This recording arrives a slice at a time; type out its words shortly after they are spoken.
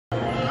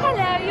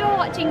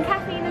watching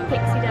Caffeine and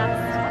Pixie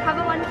Dust. Have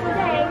a wonderful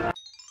day.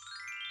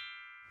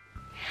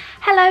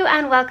 Hello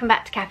and welcome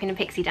back to Caffeine and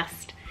Pixie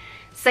Dust.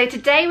 So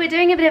today we're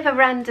doing a bit of a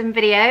random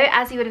video.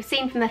 As you would have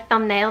seen from the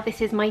thumbnail,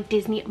 this is my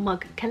Disney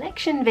mug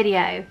collection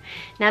video.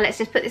 Now let's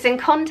just put this in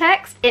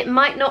context. It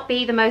might not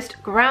be the most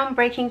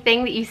groundbreaking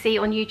thing that you see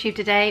on YouTube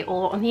today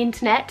or on the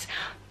internet,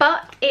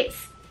 but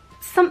it's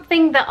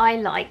something that I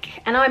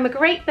like, and I'm a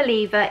great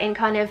believer in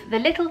kind of the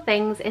little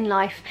things in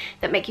life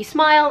that make you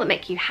smile, that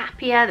make you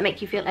happier, that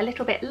make you feel a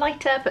little bit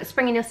lighter, put a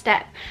spring in your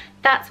step.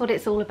 That's what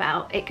it's all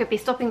about. It could be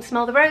stopping to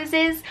smell the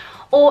roses,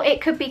 or it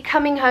could be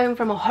coming home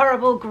from a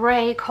horrible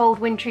grey cold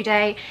wintry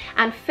day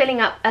and filling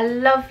up a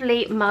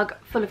lovely mug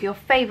full of your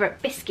favourite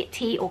biscuit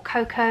tea or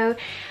cocoa.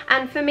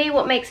 And for me,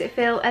 what makes it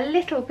feel a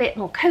little bit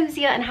more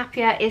cozier and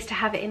happier is to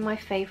have it in my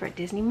favourite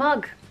Disney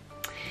mug.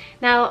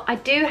 Now I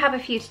do have a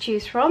few to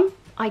choose from.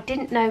 I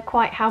didn't know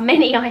quite how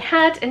many I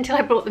had until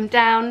I brought them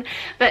down,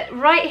 but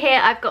right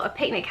here I've got a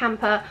picnic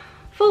hamper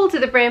full to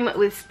the brim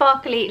with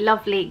sparkly,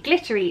 lovely,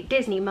 glittery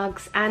Disney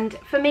mugs, and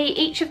for me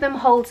each of them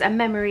holds a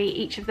memory.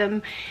 Each of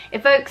them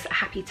evokes a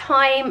happy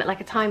time,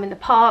 like a time in the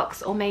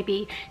parks, or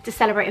maybe to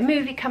celebrate a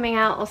movie coming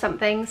out or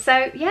something.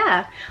 So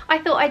yeah, I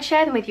thought I'd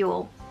share them with you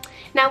all.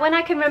 Now when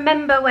I can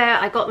remember where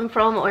I got them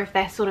from, or if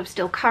they're sort of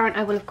still current,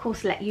 I will of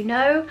course let you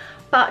know,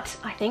 but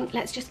I think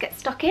let's just get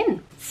stuck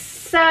in.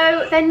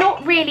 So they're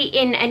not really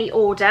in any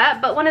order,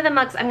 but one of the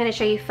mugs I'm going to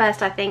show you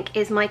first, I think,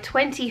 is my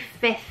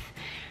 25th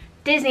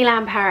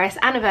Disneyland Paris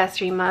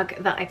anniversary mug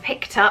that I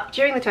picked up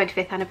during the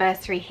 25th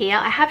anniversary here.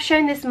 I have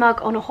shown this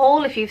mug on a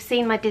haul if you've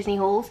seen my Disney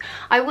hauls.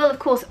 I will of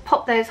course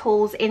pop those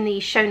hauls in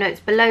the show notes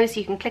below so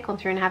you can click on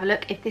through and have a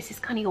look if this is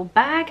kind of your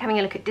bag, having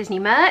a look at Disney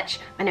merch.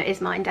 I know it is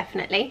mine,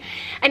 definitely.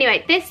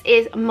 Anyway, this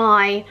is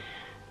my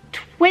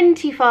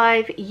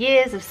 25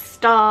 years of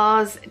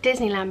stars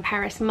Disneyland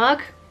Paris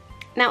mug.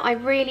 Now I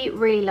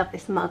really love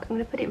this mug. I'm going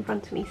to put it in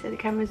front of me so the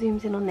camera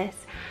zooms in on this,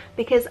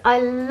 because I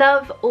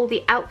love all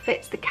the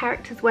outfits the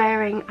character's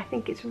wearing. I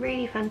think it's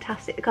really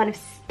fantastic, the kind of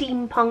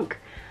steampunk,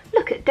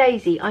 look at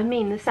Daisy, I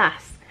mean the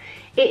sass.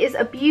 It is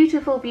a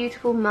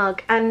beautiful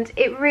mug, and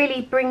it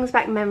really brings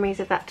back memories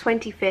of that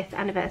 25th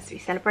anniversary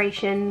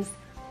celebrations,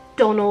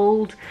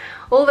 Donald,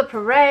 all the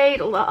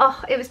parade, all the,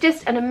 oh, it was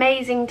just an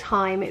amazing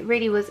time. It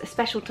really was a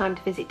special time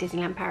to visit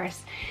Disneyland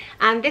Paris,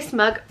 and this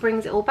mug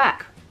brings it all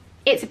back.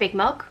 It's a big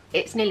mug.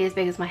 It's nearly as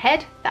big as my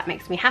head. That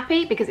makes me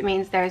happy because it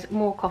means there is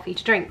more coffee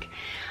to drink.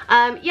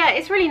 Yeah,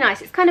 it's really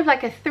nice. It's kind of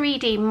like a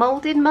 3D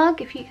molded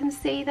mug, if you can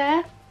see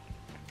there.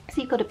 So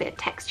you've got a bit of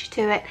texture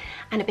to it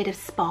and a bit of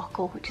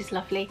sparkle, which is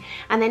lovely.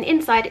 And then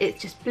inside it's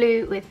just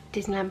blue with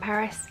Disneyland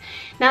Paris.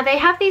 Now they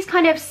have these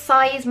kind of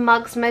size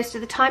mugs most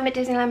of the time at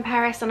Disneyland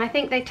Paris, and I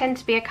think they tend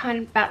to be a kind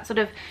of about sort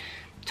of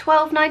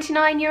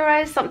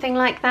 €12.99, something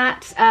like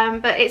that,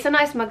 but it's a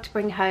nice mug to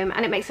bring home,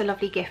 and it makes a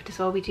lovely gift as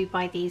well. We do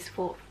buy these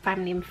for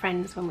family and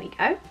friends when we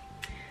go.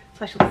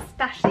 So I shall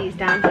stash these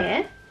down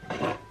here.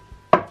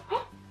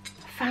 Oh,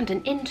 found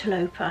an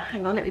interloper.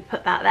 Hang on, let me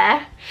put that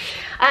there.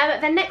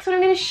 The next one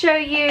I'm going to show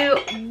you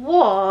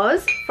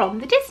was from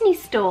the Disney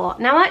store.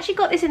 Now I actually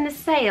got this in the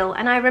sale,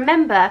 and I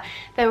remember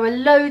there were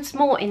loads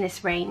more in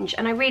this range,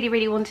 and I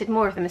really wanted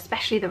more of them,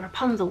 especially the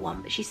Rapunzel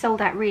one, but she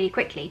sold out really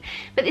quickly.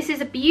 But this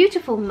is a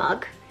beautiful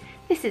mug.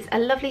 This is a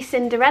lovely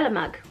Cinderella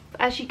mug.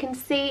 As you can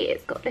see,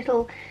 it's got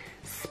little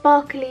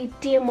sparkly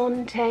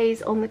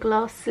diamantes on the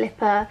glass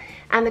slipper,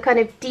 and the kind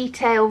of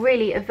detail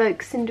really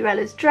evokes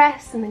Cinderella's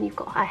dress, and then you've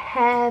got her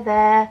hair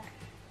there.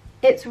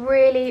 It's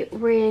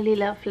really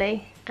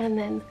lovely. And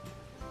then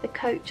the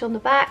coach on the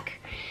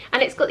back,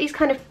 and it's got these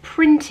kind of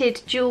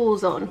printed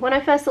jewels on. When I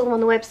first saw them on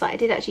the website, I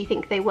did actually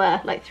think they were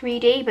like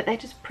 3D, but they're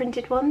just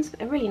printed ones.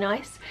 They're really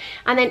nice.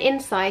 And then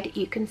inside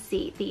you can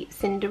see the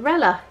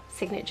Cinderella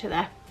signature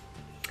there.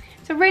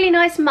 It's a really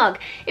nice mug.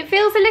 It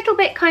feels a little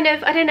bit kind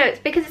of, I don't know, it's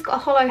because it's got a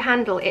hollow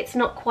handle, it's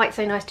not quite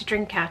so nice to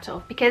drink out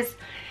of, because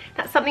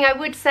that's something I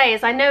would say,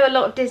 is I know a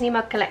lot of Disney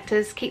mug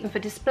collectors keep them for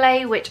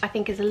display, which I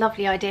think is a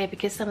lovely idea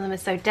because some of them are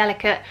so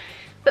delicate.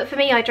 But for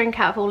me, I drink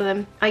out of all of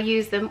them. I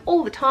use them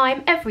all the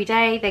time, every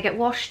day. They get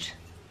washed,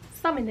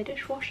 some in the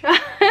dishwasher,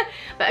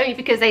 but only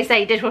because they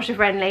say dishwasher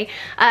friendly.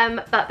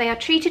 But they are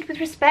treated with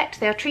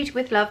respect, they are treated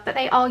with love, but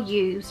they are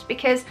used,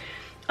 because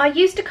I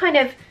used to kind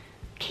of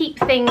keep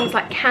things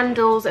like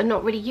candles and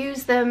not really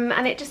use them,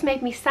 and it just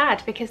made me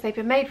sad because they've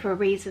been made for a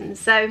reason.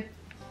 So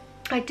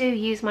I do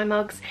use my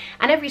mugs,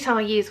 and every time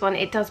I use one,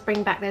 it does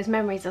bring back those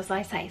memories, as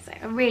I say, so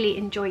I really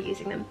enjoy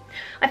using them.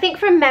 I think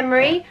from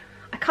memory,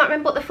 I can't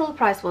remember what the full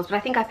price was, but I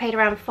think I paid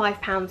around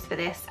 £5 for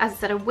this. As I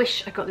said, I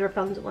wish I got the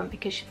Rapunzel one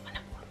because she's my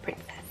 #1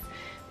 princess.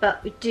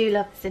 But we do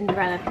love the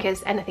Cinderella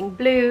because anything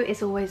blue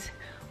is always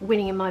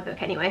winning in my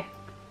book anyway.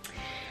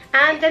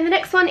 And then the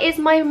next one is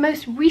my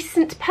most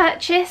recent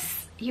purchase.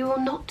 You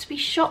will not be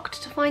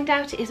shocked to find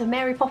out it is a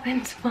Mary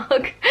Poppins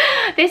mug.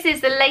 This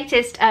is the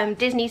latest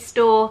Disney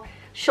store,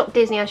 Shop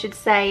Disney I should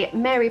say,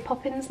 Mary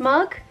Poppins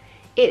mug.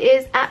 It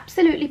is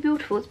absolutely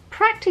beautiful. It's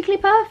practically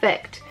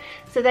perfect.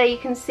 So there you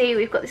can see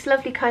we've got this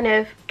lovely kind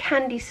of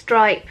candy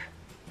stripe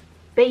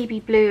baby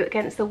blue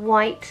against the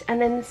white,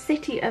 and then the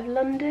City of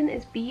London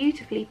is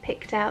beautifully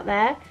picked out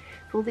there.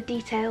 All the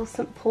details,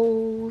 St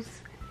Paul's,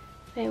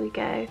 there we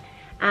go.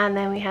 And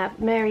then we have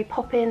Mary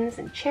Poppins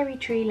and Cherry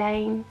Tree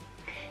Lane.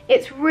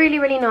 It's really,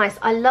 really nice.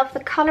 I love the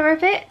colour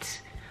of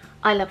it.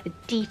 I love the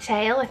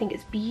detail. I think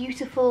it's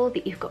beautiful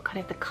that you've got kind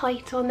of the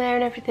kite on there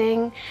and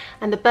everything,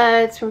 and the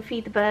birds from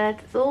Feed the Birds.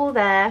 It's all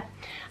there.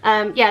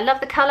 Yeah, I love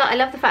the colour. I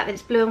love the fact that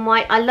it's blue and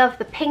white. I love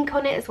the pink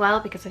on it as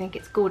well because I think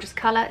it's gorgeous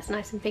colour. It's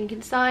nice and pink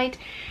inside.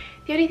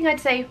 The only thing I'd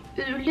say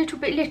is a little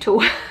bit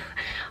little.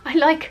 I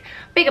like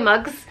bigger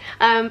mugs,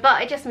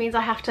 but it just means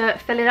I have to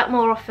fill it up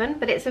more often.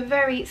 But it's a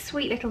very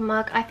sweet little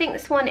mug. I think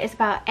this one is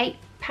about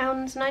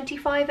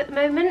 £8.95 at the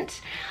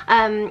moment,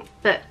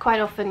 but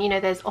quite often, you know,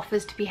 there's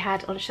offers to be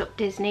had on Shop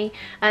Disney.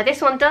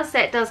 This one does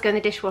say it does go in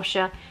the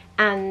dishwasher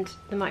and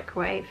the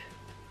microwave.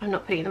 I'm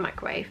not putting it in the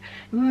microwave,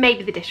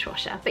 maybe the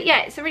dishwasher. But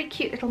yeah, it's a really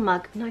cute little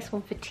mug, nice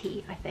one for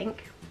tea, I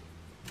think.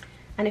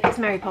 And if it's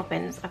Mary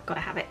Poppins, I've got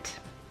to have it.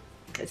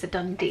 It's a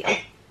done deal.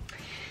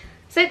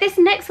 So this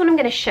next one I'm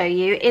going to show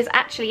you is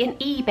actually an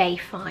eBay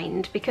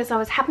find, because I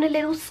was having a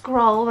little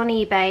scroll on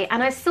eBay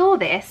and I saw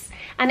this,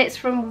 and it's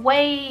from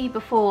way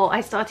before I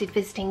started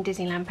visiting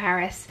Disneyland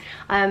Paris.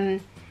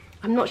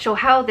 I'm not sure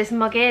how old this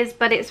mug is,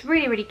 but it's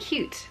really, really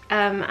cute.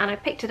 And I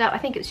picked it up, I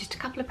think it was just a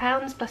couple of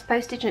pounds plus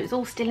postage, and it was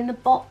all still in the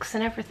box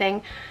and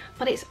everything.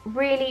 But it's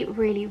really,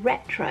 really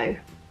retro.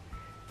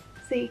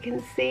 So you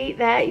can see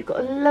there, you've got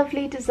a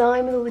lovely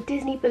design with all the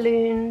Disney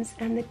balloons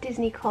and the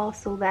Disney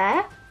castle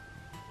there.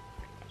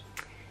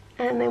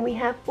 And then we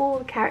have all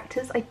the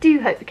characters. I do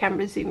hope the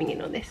camera's zooming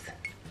in on this.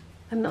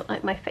 I'm not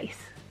like my face.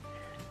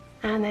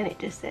 And then it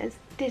just says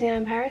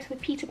Disneyland Paris with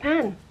Peter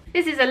Pan.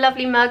 This is a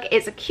lovely mug.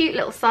 It's a cute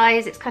little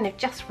size. It's kind of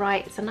just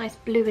right. It's a nice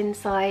blue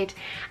inside.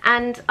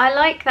 And I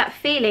like that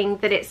feeling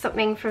that it's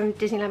something from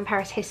Disneyland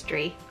Paris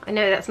history. I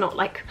know that's not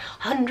like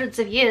hundreds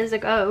of years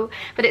ago,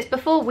 but it's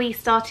before we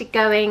started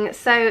going.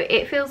 So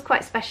it feels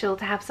quite special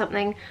to have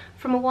something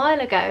from a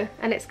while ago.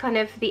 And it's kind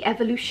of the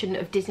evolution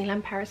of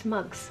Disneyland Paris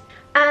mugs.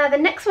 The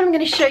next one I'm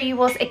going to show you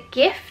was a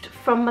gift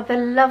from the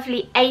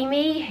lovely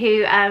Amy,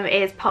 who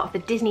is part of the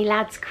Disney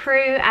Lads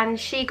crew, and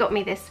she got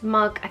me this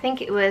mug. I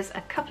think it was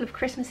a couple of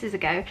Christmases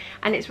ago,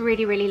 and it's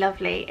really, really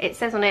lovely. It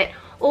says on it,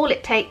 all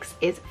it takes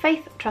is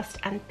faith, trust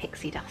and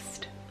pixie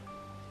dust.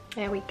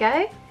 There we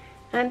go.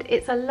 And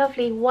it's a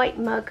lovely white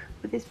mug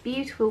with this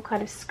beautiful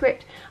kind of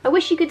script. I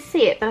wish you could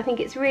see it, but I think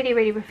it's really,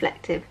 really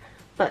reflective.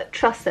 But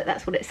trust that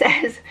that's what it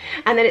says.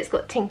 And then it's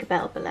got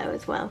Tinkerbell below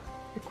as well.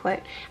 The quote,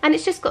 and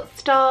it's just got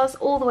stars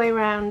all the way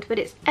around, but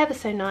it's ever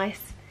so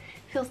nice.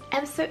 Feels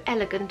ever so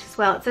elegant as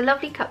well. It's a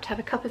lovely cup to have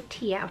a cup of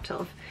tea out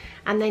of,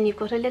 and then you've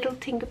got a little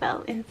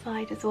Tinkerbell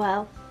inside as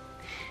well.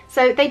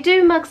 So they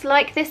do mugs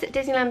like this at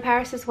Disneyland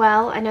Paris as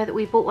well. I know that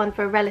we bought one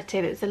for a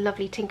relative. It was a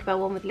lovely Tinkerbell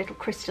one with a little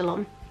crystal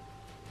on.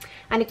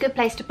 And a good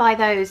place to buy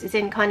those is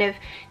in kind of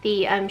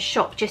the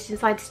shop just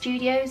inside the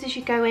studios as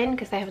you go in,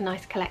 because they have a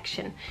nice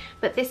collection.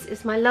 But this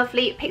is my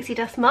lovely pixie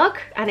dust mug,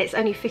 and it's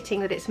only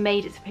fitting that it's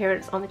made its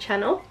appearance on the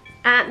channel.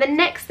 And the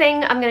next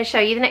thing I'm going to show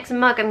you, the next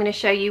mug I'm going to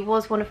show you,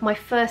 was one of my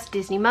first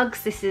Disney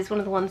mugs. This is one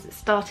of the ones that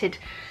started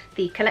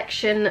the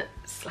collection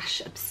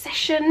 /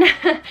 obsession.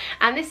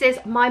 And this is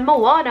my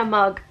Moana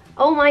mug.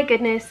 Oh my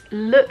goodness,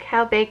 look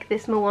how big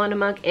this Moana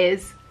mug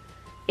is.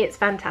 It's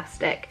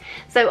fantastic.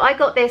 So I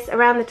got this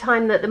around the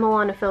time that the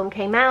Moana film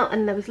came out,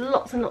 and there was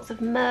lots and lots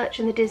of merch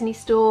in the Disney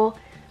store.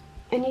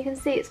 And you can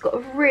see it's got a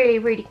really,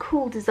 really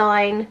cool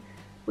design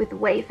with the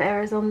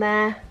wayfarers on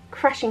there,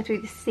 crashing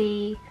through the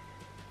sea.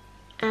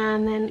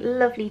 And then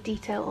lovely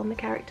detail on the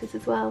characters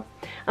as well.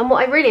 And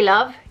what I really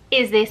love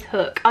is this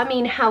hook. I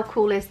mean, how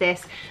cool is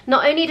this?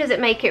 Not only does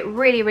it make it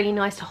really, really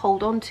nice to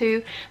hold on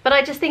to, but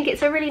I just think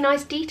it's a really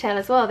nice detail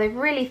as well. They've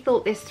really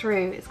thought this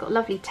through. It's got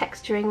lovely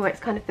texturing where it's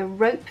kind of the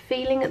rope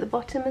feeling at the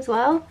bottom as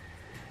well.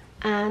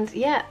 And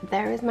yeah,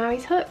 there is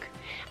Marie's hook.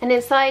 And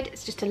inside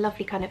it's just a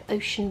lovely kind of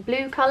ocean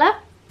blue colour.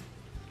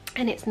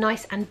 And it's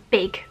nice and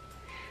big.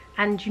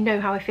 And you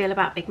know how I feel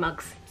about big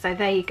mugs. So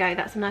there you go.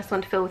 That's a nice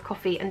one to fill with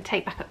coffee and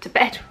take back up to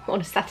bed on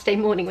a Saturday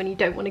morning when you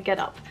don't want to get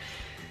up.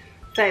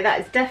 So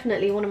that is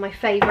definitely one of my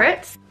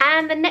favourites.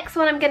 And the next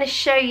one I'm going to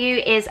show you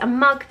is a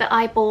mug that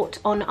I bought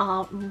on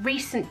our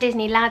recent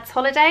Disney Lads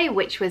holiday,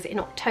 which was in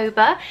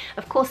October.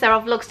 Of course, there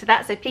are vlogs to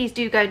that, so please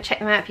do go and check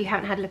them out if you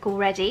haven't had a look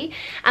already.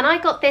 And I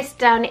got this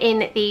down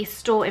in the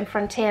store in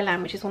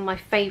Frontierland, which is one of my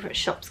favourite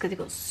shops because they've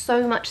got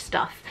so much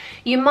stuff.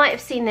 You might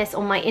have seen this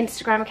on my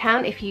Instagram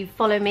account if you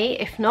follow me.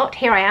 If not,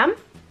 here I am.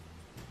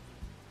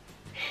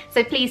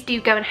 So please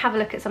do go and have a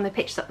look at some of the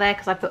pictures up there,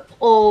 because I put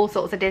all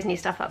sorts of Disney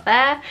stuff up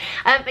there.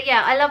 But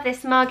yeah, I love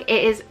this mug.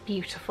 It is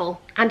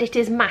beautiful and it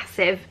is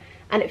massive,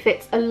 and it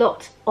fits a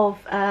lot of,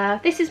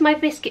 this is my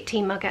biscuit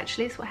tea mug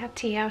actually, it's what I have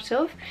tea out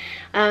of.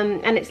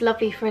 And it's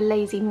lovely for a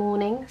lazy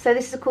morning. So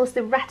this is of course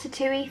the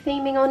Ratatouille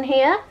theming on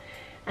here,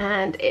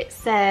 and it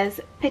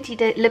says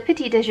Le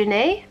Petit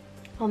Déjeuner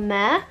on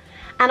there.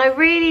 And I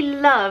really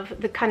love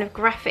the kind of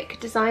graphic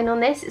design on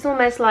this. It's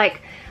almost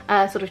like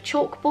a sort of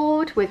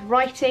chalkboard with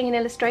writing and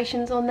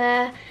illustrations on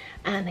there.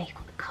 And then you've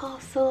got the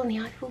castle and the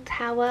Eiffel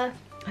Tower.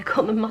 I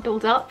got them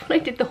muddled up when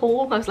I did the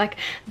haul. I was like,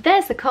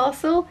 there's the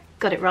castle.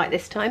 Got it right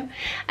this time.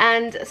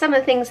 And some of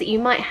the things that you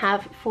might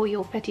have for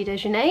your petit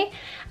déjeuner.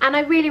 And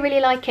I really, really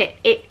like it.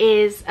 It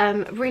is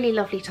really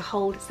lovely to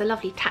hold. It's a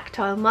lovely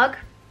tactile mug.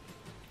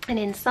 And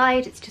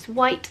inside it's just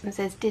white and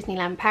says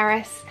Disneyland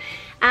Paris.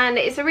 And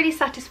it's a really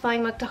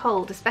satisfying mug to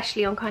hold,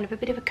 especially on kind of a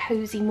bit of a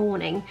cozy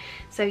morning.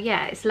 So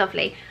yeah, it's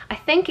lovely. I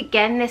think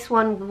again this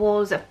one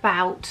was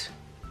about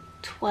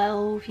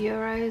 12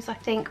 euros, I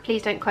think.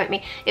 Please don't quote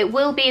me. It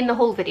will be in the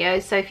haul video,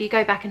 so if you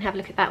go back and have a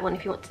look at that one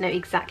if you want to know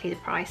exactly the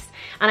price.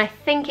 And I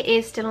think it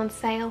is still on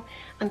sale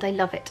and I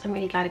love it. I'm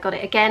really glad I got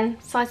it. Again,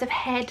 size of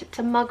head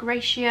to mug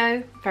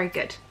ratio, very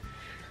good.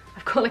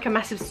 I've got like a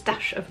massive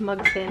stash of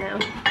mugs here now.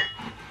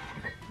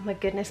 Oh my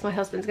goodness, my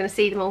husband's going to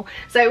see them all.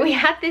 So we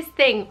had this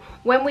thing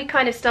when we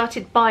kind of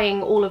started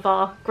buying all of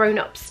our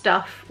grown-up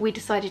stuff. We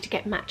decided to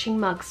get matching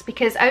mugs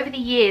because over the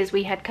years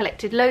we had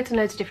collected loads and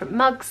loads of different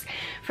mugs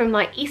from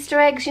like Easter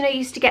eggs. You know, you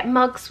used to get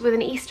mugs with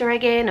an Easter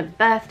egg in and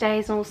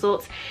birthdays and all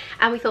sorts.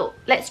 And we thought,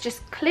 let's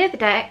just clear the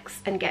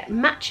decks and get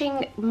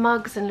matching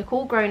mugs and look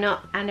all grown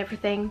up and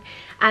everything.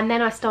 And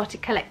then I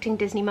started collecting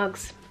Disney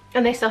mugs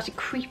and they started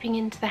creeping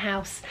into the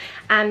house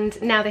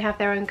and now they have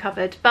their own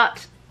cupboard.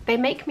 But they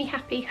make me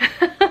happy.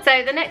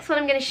 So the next one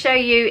I'm going to show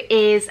you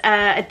is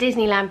a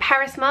Disneyland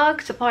Paris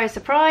mug. Surprise,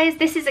 surprise.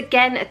 This is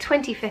again a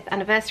 25th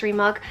anniversary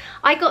mug.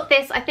 I got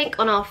this, I think,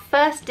 on our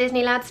first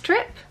Disneyland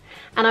trip.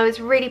 And I was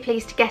really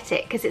pleased to get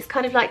it because it's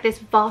kind of like this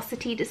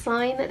varsity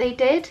design that they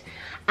did.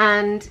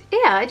 And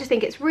yeah, I just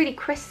think it's really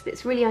crisp.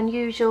 It's really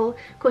unusual.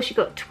 Of course, you've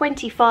got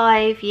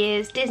 25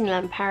 years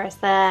Disneyland Paris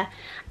there.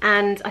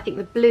 And I think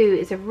the blue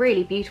is a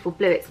really beautiful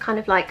blue. It's kind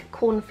of like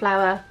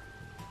cornflower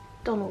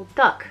Donald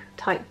Duck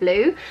type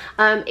blue.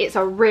 It's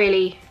a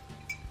really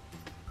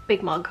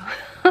big mug.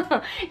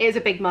 It is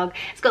a big mug.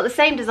 It's got the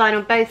same design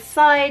on both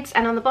sides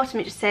and on the bottom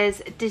it just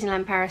says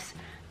Disneyland Paris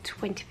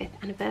 25th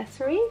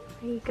anniversary.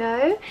 There you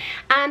go.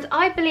 And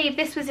I believe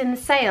this was in the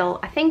sale.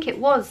 I think it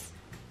was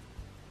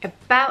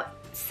about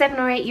 7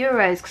 or 8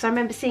 euros because I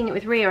remember seeing it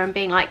with Ria and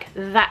being like,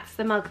 that's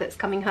the mug that's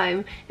coming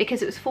home,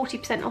 because it was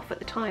 40% off at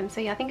the time.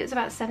 So yeah, I think it was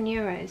about 7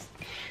 euros.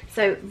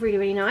 So really,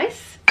 really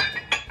nice.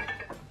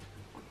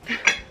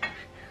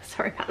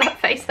 Sorry about that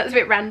face, that was a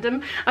bit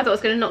random. I thought I was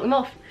going to knock them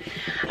off.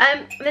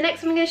 The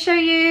next one I'm going to show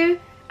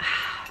you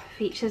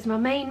features my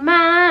main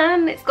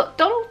man. It's got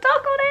Donald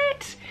Duck on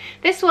it.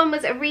 This one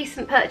was a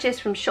recent purchase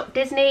from Shop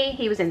Disney.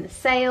 He was in the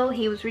sale.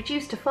 He was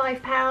reduced to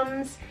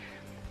 £5.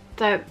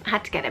 So I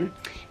had to get him.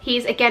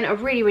 He's again a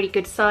really, really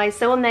good size.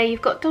 So on there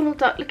you've got Donald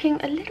Duck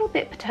looking a little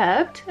bit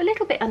perturbed, a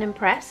little bit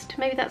unimpressed.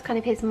 Maybe that's kind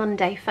of his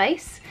Monday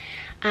face.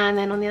 And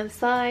then on the other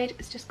side,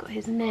 it's just got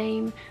his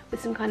name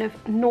with some kind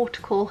of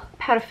nautical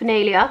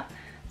paraphernalia.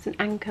 It's an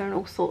anchor and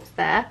all sorts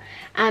there.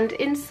 And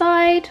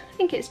inside, I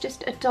think it's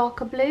just a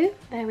darker blue.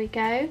 There we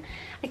go.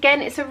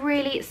 Again, it's a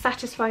really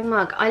satisfying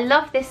mug. I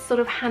love this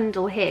sort of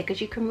handle here because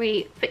you can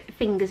really fit your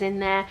fingers in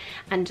there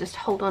and just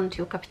hold on to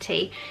your cup of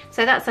tea.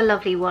 So that's a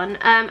lovely one.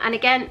 And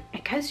again,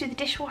 it goes through the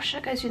dishwasher,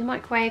 it goes through the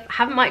microwave. I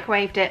haven't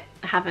microwaved it,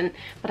 I haven't,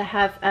 but I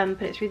have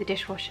put it through the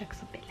dishwasher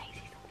because I'm a bit lazy.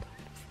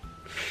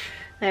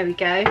 There we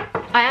go.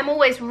 I am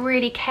always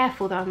really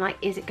careful though. I'm like,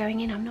 is it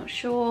going in? I'm not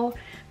sure.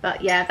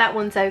 But yeah, that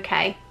one's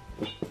okay.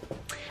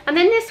 And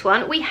then this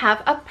one, we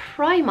have a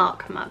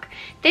Primark mug.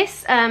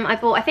 This I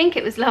bought, I think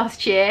it was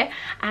last year,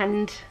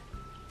 and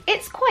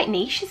it's quite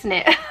niche, isn't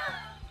it?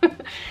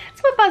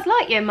 It's my Buzz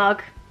Lightyear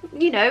mug.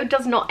 You know,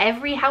 does not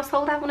every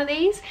household have one of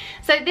these?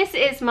 So this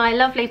is my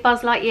lovely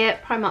Buzz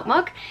Lightyear Primark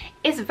mug.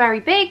 It's very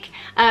big.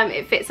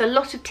 It fits a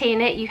lot of tea in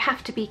it. You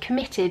have to be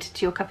committed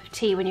to your cup of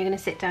tea when you're going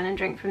to sit down and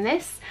drink from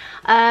this.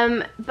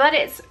 But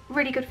it's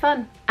really good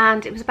fun.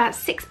 And it was about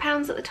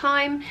 £6 at the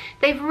time.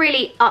 They've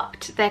really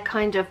upped their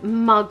kind of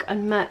mug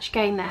and merch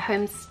game, their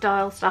home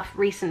style stuff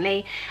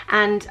recently.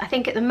 And I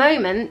think at the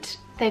moment,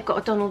 they've got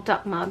a Donald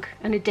Duck mug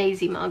and a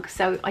Daisy mug,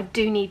 so I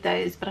do need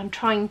those, but I'm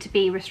trying to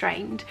be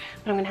restrained,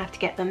 but I'm going to have to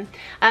get them.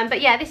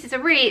 But yeah, this is a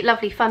really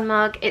lovely fun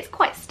mug. It's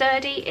quite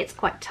sturdy, it's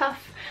quite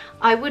tough.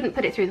 I wouldn't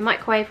put it through the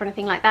microwave or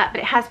anything like that,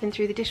 but it has been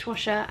through the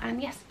dishwasher,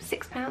 and yes,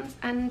 £6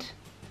 and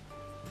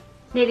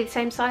nearly the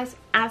same size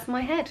as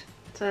my head.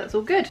 So that's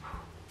all good.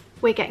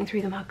 We're getting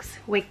through the mugs.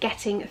 We're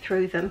getting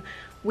through them.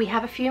 We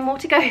have a few more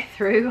to go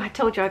through. I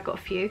told you I've got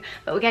a few,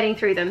 but we're getting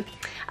through them.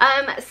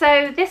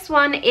 So this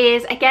one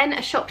is, again,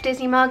 a Shop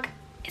Disney mug.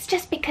 It's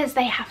just because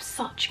they have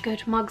such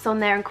good mugs on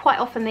there, and quite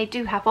often they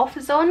do have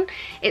offers on.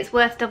 It's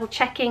worth double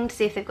checking to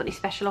see if they've got any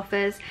special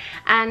offers.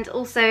 And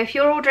also, if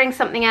you're ordering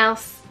something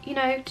else, you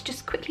know, to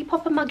just quickly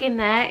pop a mug in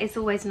there is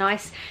always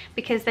nice,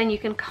 because then you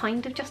can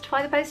kind of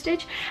justify the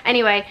postage.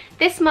 Anyway,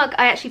 this mug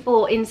I actually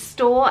bought in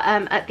store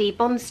at the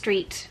Bond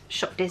Street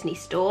Shop Disney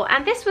store,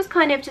 and this was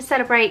kind of to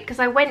celebrate because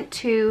I went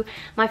to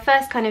my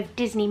first kind of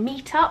Disney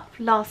meetup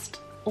last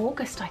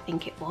August, I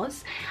think it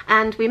was,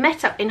 and we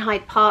met up in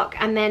Hyde Park,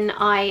 and then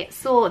I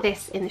saw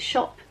this in the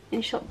shop,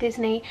 in Shop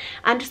Disney,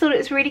 and just thought it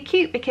was really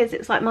cute because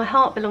it's like my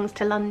heart belongs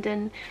to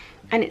London,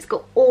 and it's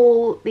got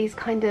all these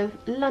kind of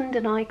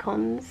London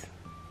icons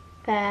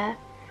there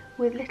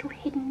with little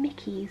hidden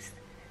Mickeys.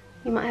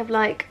 You might have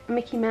like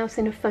Mickey Mouse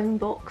in a phone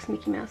box,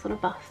 Mickey Mouse on a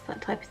bus,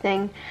 that type of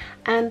thing.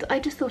 And I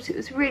just thought it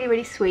was really,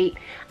 really sweet.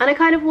 And I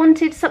kind of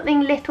wanted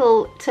something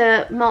little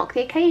to mark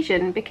the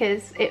occasion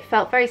because it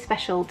felt very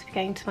special to be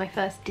going to my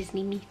first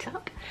Disney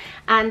meetup.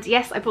 And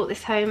yes, I brought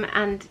this home,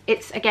 and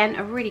it's again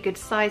a really good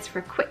size for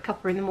a quick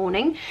cuppa in the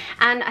morning.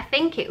 And I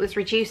think it was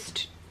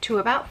reduced to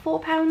about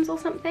 £4 or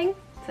something.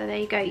 So there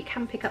you go, you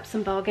can pick up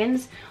some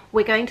bargains.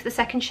 We're going to the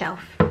second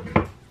shelf.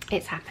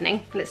 It's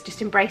happening. Let's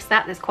just embrace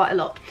that. There's quite a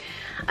lot.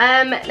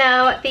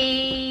 Now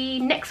the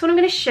next one I'm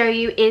going to show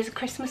you is a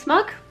Christmas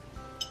mug.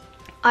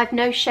 I've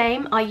no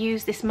shame, I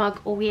use this mug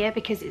all year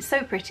because it's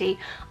so pretty.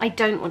 I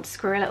don't want to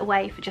squirrel it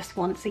away for just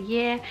once a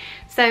year.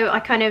 So I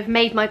kind of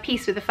made my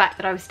peace with the fact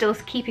that I was still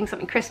keeping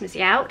something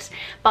Christmassy out.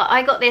 But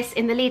I got this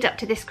in the lead up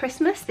to this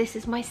Christmas. This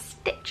is my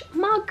Stitch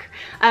mug.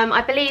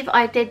 I believe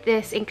I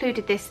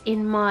included this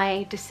in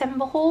my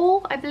December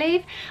haul, I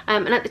believe.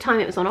 And at the time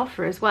it was on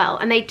offer as well.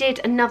 And they did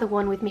another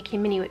one with Mickey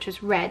and Minnie, which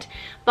was red.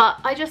 But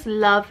I just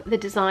love the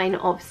design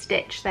of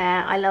Stitch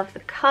there. I love the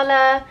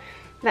colour.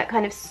 That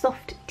kind of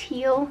soft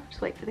teal, just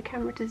wait for the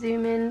camera to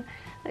zoom in,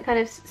 that kind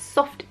of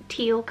soft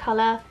teal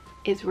colour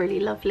is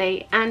really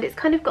lovely, and it's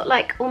kind of got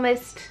like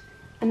almost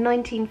a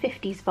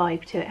 1950s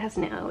vibe to it,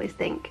 hasn't it, I always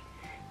think,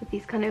 with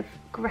these kind of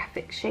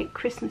graphic shaped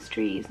Christmas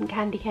trees and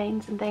candy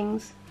canes and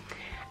things.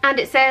 And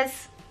it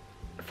says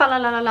fa la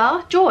la la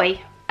la joy,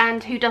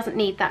 and who doesn't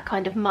need that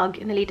kind of mug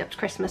in the lead up to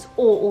Christmas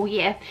or all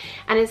year.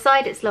 And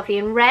inside it's lovely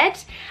in red,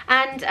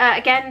 and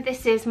again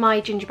this is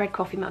my gingerbread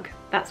coffee mug.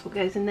 That's what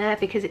goes in there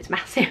because it's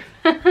massive.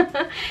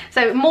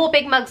 So more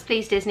big mugs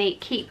please, Disney.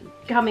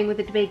 Keep coming with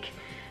the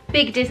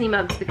big Disney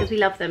mugs because we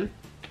love them.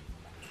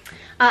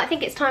 I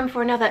think it's time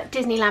for another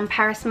Disneyland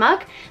Paris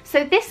mug.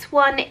 So this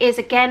one is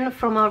again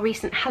from our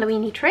recent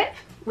Halloweeny trip,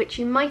 which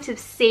you might have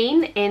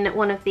seen in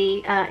one of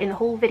the in the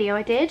haul video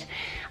I did.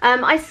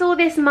 I saw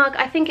this mug,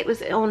 I think it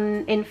was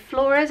in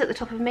Flora's at the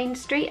top of Main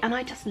Street, and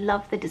I just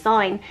love the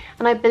design,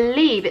 and I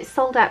believe it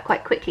sold out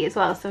quite quickly as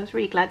well, so I was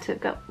really glad to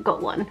have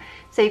got one.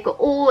 So you've got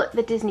all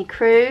the Disney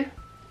crew,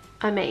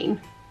 I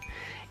mean,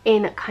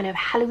 in kind of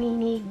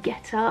Halloweeny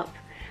get up,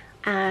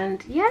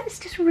 and yeah, it's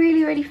just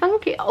really, really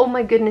funky. Oh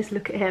my goodness,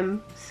 look at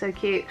him, so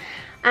cute.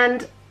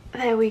 And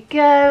there we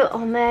go,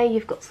 on there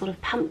you've got sort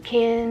of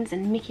pumpkins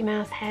and Mickey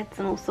Mouse heads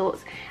and all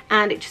sorts,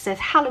 and it just says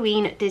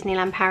Halloween at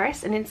Disneyland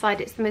Paris, and inside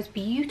it's the most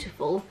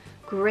beautiful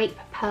grape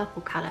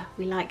purple colour.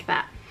 We like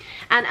that.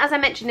 And as I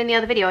mentioned in the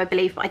other video, I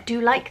believe, but I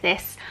do like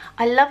this,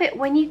 I love it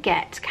when you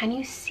get, can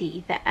you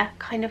see there,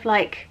 kind of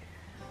like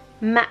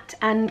matte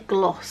and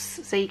gloss,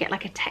 so you get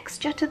like a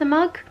texture to the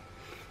mug.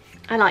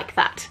 I like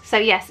that. So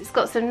yes, it's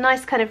got some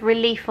nice kind of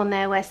relief on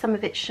there where some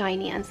of it's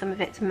shiny and some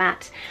of it's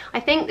matte. I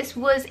think this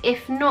was,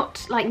 if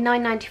not like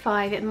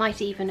 £9.95, it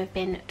might even have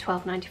been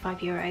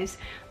 €12.95.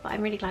 But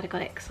I'm really glad I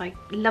got it because I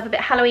love a bit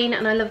of Halloween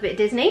and I love a bit of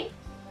Disney.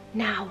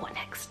 Now what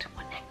next?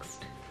 What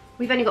next?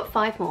 We've only got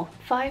five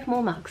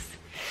more mugs.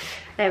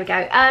 There we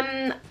go.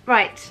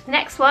 Right,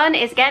 next one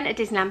is again a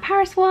Disneyland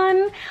Paris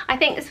one. I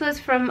think this was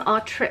from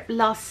our trip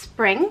last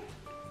spring.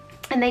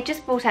 And they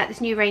just brought out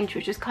this new range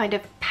which was kind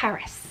of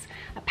Paris.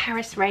 A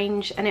Paris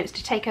range, and it was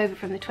to take over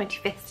from the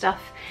 25th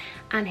stuff,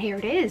 and here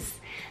it is.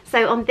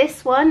 So on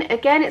this one,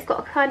 again, it's got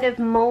a kind of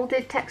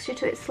moulded texture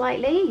to it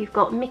slightly. You've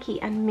got Mickey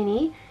and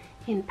Minnie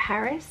in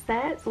Paris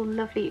there. It's all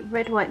lovely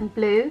red, white and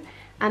blue.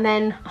 And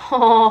then,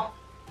 oh,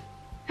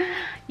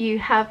 you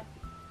have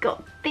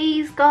got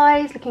these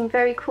guys looking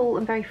very cool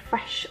and very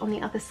fresh on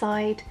the other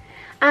side.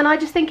 And I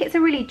just think it's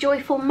a really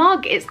joyful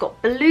mug. It's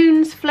got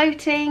balloons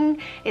floating,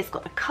 it's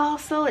got the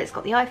castle, it's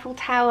got the Eiffel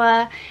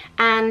Tower,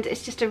 and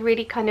it's just a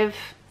really kind of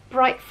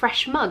bright,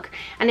 fresh mug.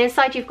 And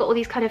inside you've got all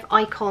these kind of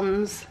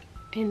icons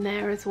in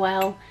there as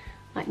well,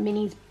 like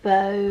Minnie's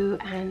bow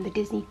and the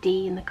Disney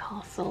D and the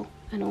castle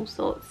and all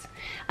sorts.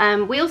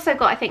 We also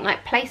got, I think,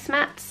 like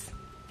placemats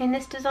in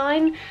this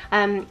design,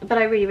 but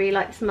I really, really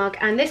like this mug.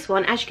 And this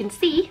one, as you can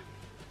see,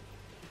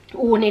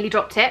 oh, nearly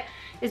dropped it,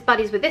 is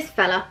buddies with this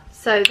fella.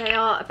 So they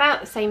are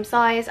about the same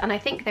size, and I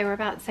think they were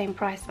about the same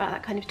price, about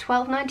that kind of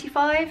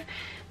 £12.95.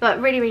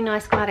 But really, really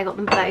nice, glad I got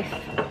them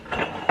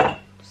both.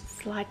 Just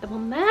slide them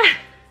on there.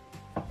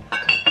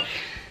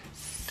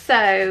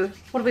 So,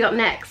 what have we got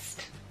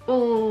next?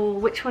 Oh,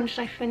 which one should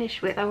I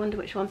finish with? I wonder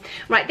which one.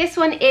 Right, this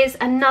one is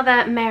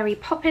another Mary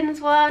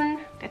Poppins one.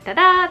 Da, da,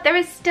 da. There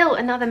is still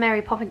another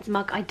Mary Poppins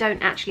mug I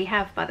don't actually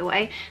have, by the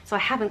way, so I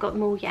haven't got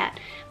them all yet.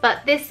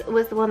 But this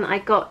was the one that I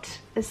got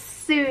as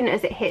soon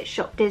as it hit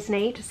Shop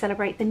Disney to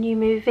celebrate the new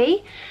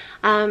movie.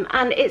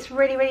 And it's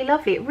really, really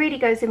lovely. It really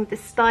goes in with the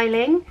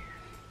styling.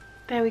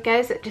 There we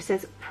go, so it just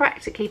says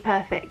practically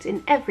perfect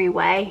in every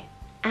way.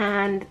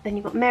 And then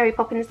you've got Mary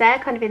Poppins there,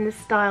 kind of in the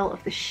style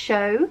of the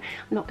show.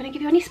 I'm not going to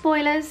give you any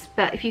spoilers,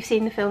 but if you've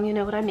seen the film, you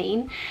know what I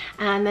mean.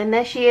 And then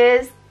there she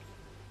is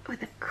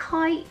with a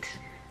kite,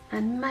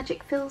 and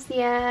magic fills the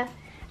air.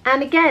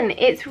 And again,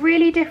 it's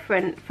really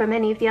different from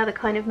any of the other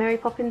kind of Mary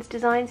Poppins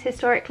designs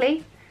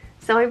historically.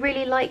 So I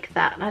really like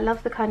that, and I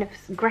love the kind of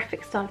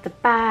graphic style of the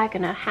bag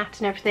and her hat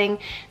and everything.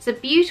 It's a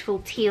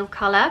beautiful teal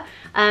colour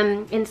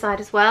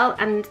inside as well,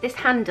 and this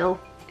handle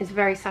is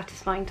very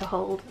satisfying to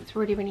hold. It's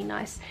really, really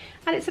nice,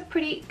 and it's a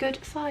pretty good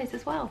size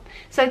as well.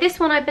 So this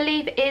one I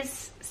believe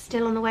is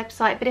still on the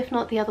website, but if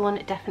not, the other one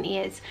it definitely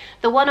is.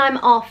 The one I'm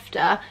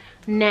after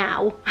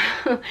now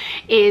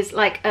is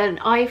like an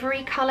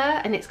ivory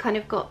colour, and it's kind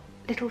of got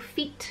little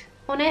feet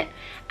on it,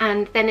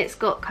 and then it's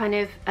got kind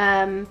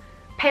of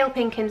pale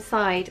pink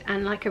inside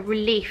and like a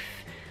relief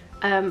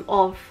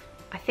of,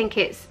 I think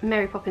it's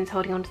Mary Poppins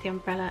holding onto the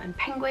umbrella and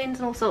penguins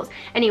and all sorts.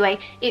 Anyway,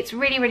 it's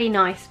really, really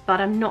nice, but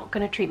I'm not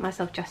going to treat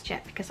myself just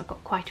yet because I've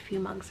got quite a few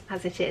mugs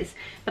as it is.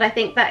 But I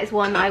think that is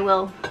one I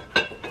will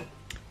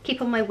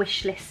keep on my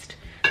wish list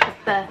for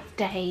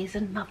birthdays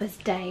and Mother's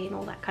Day and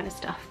all that kind of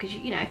stuff, because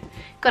you know,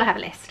 gotta have a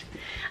list.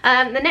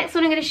 The next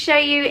one I'm going to show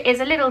you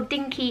is a little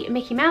dinky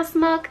Mickey Mouse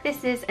mug.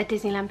 This is a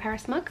Disneyland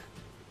Paris mug.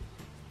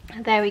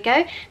 There we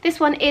go.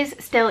 This one is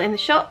still in the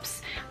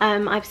shops.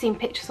 I've seen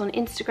pictures on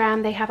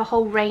Instagram. They have a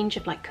whole range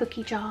of like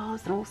cookie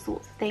jars and all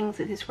sorts of things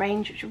with this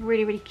range, which are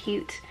really, really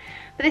cute.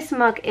 But this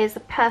mug is the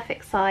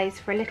perfect size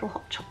for a little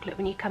hot chocolate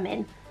when you come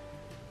in.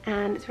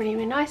 And it's really,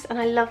 really nice. And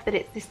I love that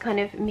it's this kind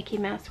of Mickey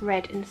Mouse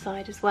red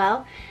inside as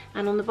well.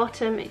 And on the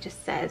bottom it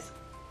just says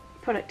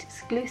product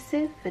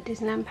exclusive for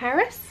Disneyland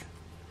Paris.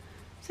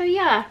 So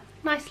yeah,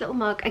 nice little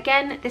mug.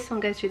 Again, this one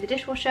goes through the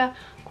dishwasher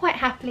quite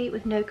happily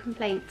with no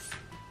complaints.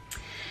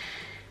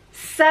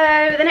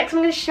 So the next one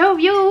I'm going to show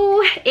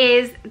you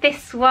is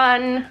this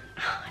one.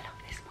 Oh, I love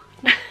this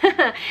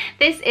one.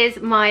 This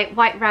is my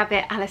White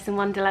Rabbit Alice in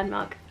Wonderland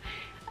mug.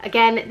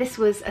 Again, this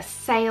was a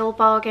sale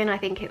bargain. I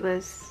think it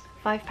was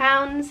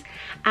 £5,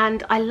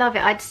 and I love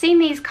it. I'd seen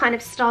these kind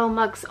of style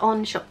mugs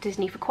on Shop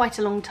Disney for quite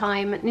a long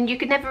time, and you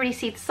could never really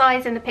see the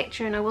size in the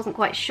picture, and I wasn't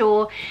quite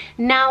sure.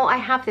 Now I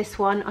have this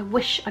one. I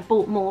wish I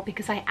bought more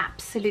because I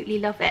absolutely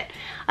love it.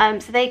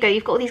 So there you go.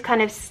 You've got all these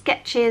kind of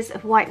sketches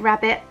of White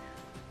Rabbit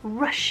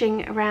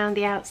rushing around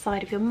the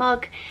outside of your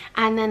mug,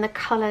 and then the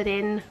coloured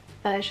in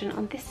version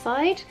on this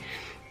side,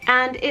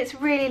 and it's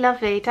really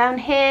lovely. Down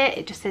here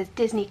it just says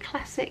Disney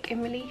Classic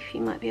in relief,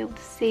 you might be able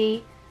to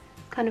see,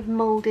 kind of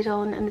moulded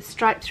on, and the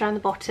stripes around the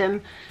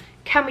bottom.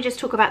 Can we just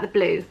talk about the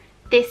blue?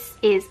 This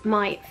is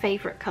my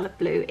favourite colour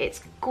blue.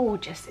 It's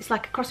gorgeous. It's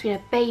like a cross between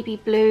a baby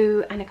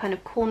blue and a kind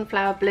of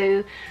cornflower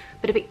blue,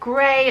 but a bit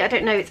grey. I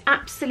don't know, it's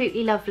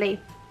absolutely lovely,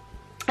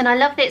 and I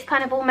love that it's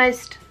kind of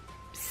almost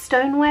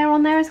stoneware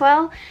on there as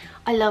well.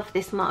 I love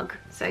this mug,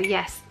 so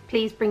yes,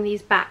 please bring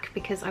these back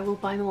because I will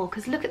buy more,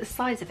 because look at the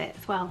size of it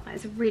as well. That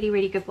is a really,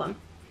 really good one.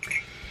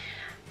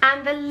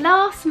 And the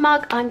last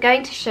mug I'm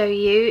going to show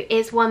you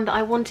is one that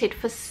I wanted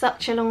for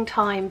such a long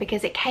time,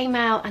 because it came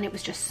out and it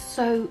was just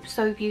so,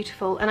 so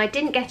beautiful, and I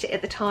didn't get it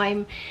at the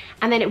time,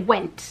 and then it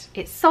went.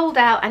 It sold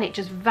out and it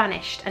just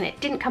vanished, and it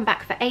didn't come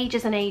back for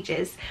ages and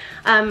ages.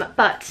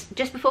 But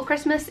just before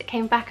Christmas it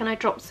came back, and I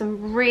dropped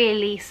some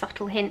really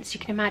subtle hints, you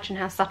can imagine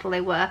how subtle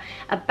they were,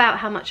 about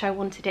how much I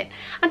wanted it.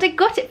 And I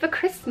got it for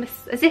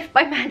Christmas as if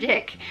by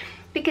magic,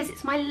 because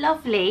it's my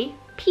lovely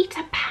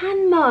Peter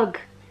Pan mug.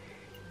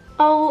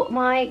 Oh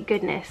my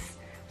goodness.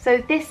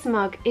 So this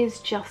mug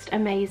is just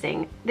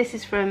amazing. This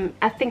is from,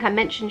 I think I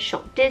mentioned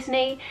Shop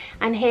Disney,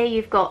 and here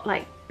you've got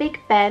like Big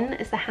Ben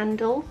as the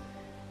handle,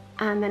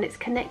 and then it's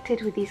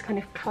connected with these kind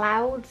of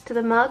clouds to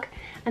the mug,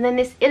 and then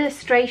this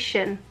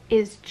illustration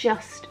is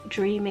just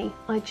dreamy.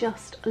 I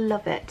just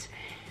love it.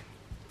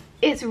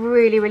 It's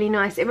really, really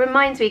nice. It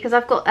reminds me, because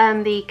I've got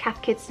the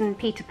Cath Kids and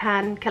Peter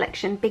Pan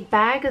collection big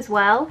bag as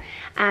well,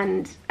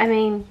 and I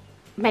mean,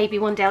 maybe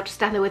one day I'll just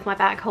stand there with my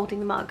bag holding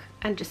the mug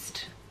and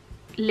just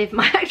live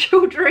my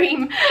actual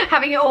dream,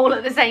 having it all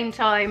at the same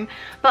time.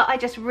 But I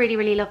just really,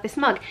 really love this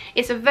mug.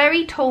 It's a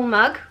very tall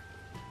mug,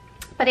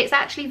 but it's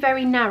actually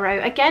very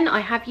narrow. Again, I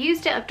have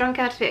used it, I've drunk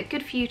out of it a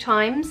good few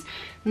times,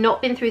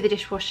 not been through the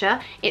dishwasher.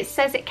 It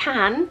says it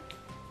can,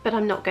 but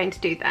I'm not going to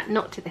do that,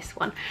 not to this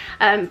one,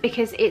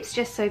 because it's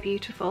just so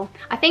beautiful.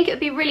 I think it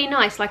would be really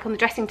nice, like on the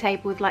dressing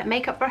table with like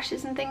makeup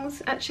brushes and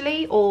things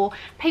actually, or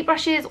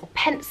paintbrushes or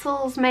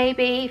pencils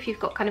maybe, if you've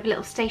got kind of a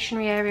little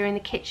stationery area in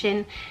the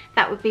kitchen,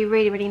 that would be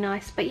really, really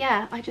nice. But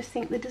yeah, I just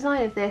think the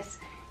design of this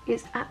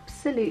is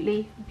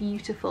absolutely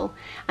beautiful,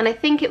 and I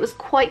think it was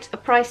quite a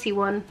pricey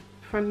one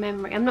from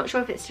memory. I'm not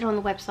sure if it's still on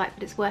the website,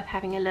 but it's worth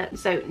having a look.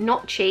 So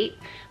not cheap,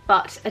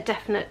 but a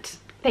definite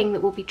thing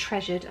that will be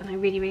treasured, and I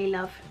really, really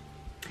love.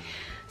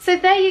 So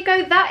there you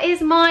go, that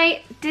is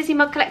my Disney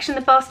mug collection.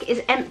 The basket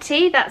is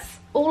empty. That's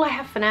all I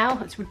have for now.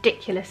 That's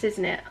ridiculous,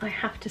 isn't it? I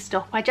have to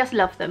stop. I just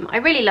love them. I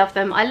really love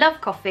them. I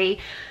love coffee.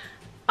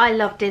 I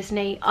love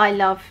Disney. I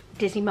love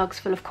Disney mugs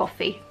full of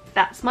coffee.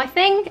 That's my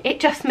thing.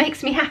 It just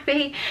makes me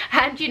happy,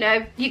 and you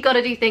know, you got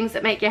to do things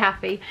that make you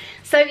happy.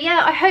 So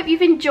yeah, I hope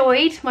you've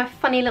enjoyed my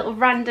funny little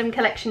random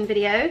collection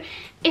video.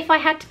 If I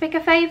had to pick a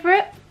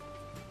favourite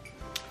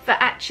for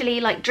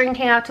actually like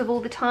drinking out of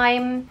all the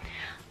time,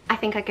 I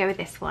think I'd go with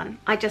this one.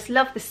 I just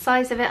love the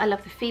size of it, I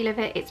love the feel of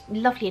it, it's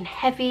lovely and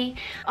heavy.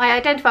 I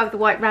identify with the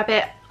White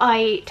Rabbit.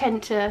 I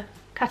tend to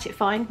cut it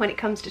fine when it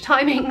comes to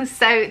timings,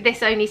 so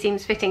this only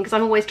seems fitting because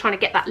I'm always trying to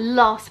get that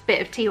last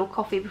bit of tea or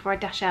coffee before I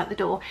dash out the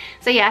door.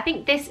 So yeah, I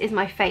think this is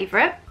my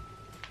favourite.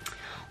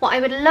 What I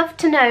would love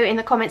to know in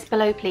the comments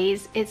below,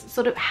 please, is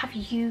sort of, have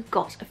you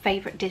got a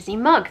favourite Disney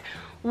mug?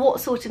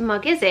 What sort of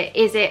mug is it?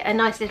 Is it a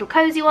nice little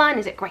cozy one?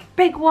 Is it a great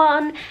big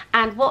one?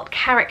 And what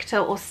character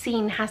or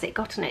scene has it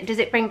got on it? Does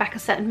it bring back a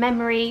certain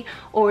memory,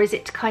 or is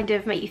it to kind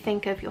of make you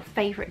think of your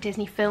favourite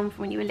Disney film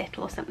from when you were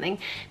little or something?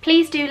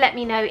 Please do let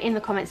me know in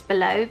the comments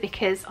below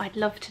because I'd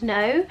love to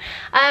know.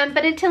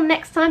 But until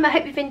next time, I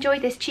hope you've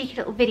enjoyed this cheeky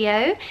little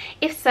video.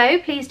 If so,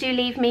 please do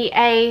leave me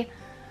a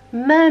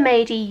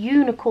mermaidy,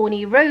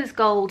 unicorny, rose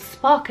gold,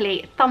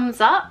 sparkly thumbs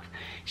up.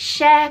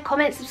 Share,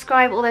 comment,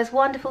 subscribe, all those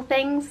wonderful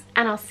things,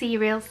 and I'll see you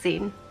real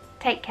soon.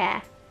 Take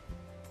care.